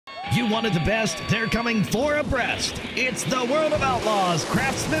You wanted the best? They're coming four abreast. It's the World of Outlaws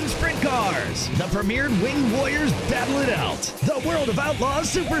Craftsman Sprint Cars. The premiered winged warriors battle it out. The World of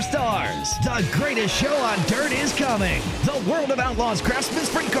Outlaws Superstars. The greatest show on dirt is coming. The World of Outlaws Craftsman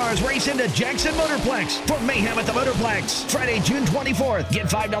Sprint Cars race into Jackson Motorplex for Mayhem at the Motorplex. Friday, June 24th. Get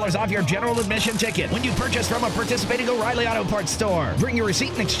 $5 off your general admission ticket when you purchase from a participating O'Reilly Auto Parts store. Bring your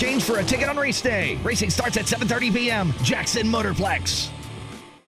receipt in exchange for a ticket on race day. Racing starts at 7:30 p.m. Jackson Motorplex.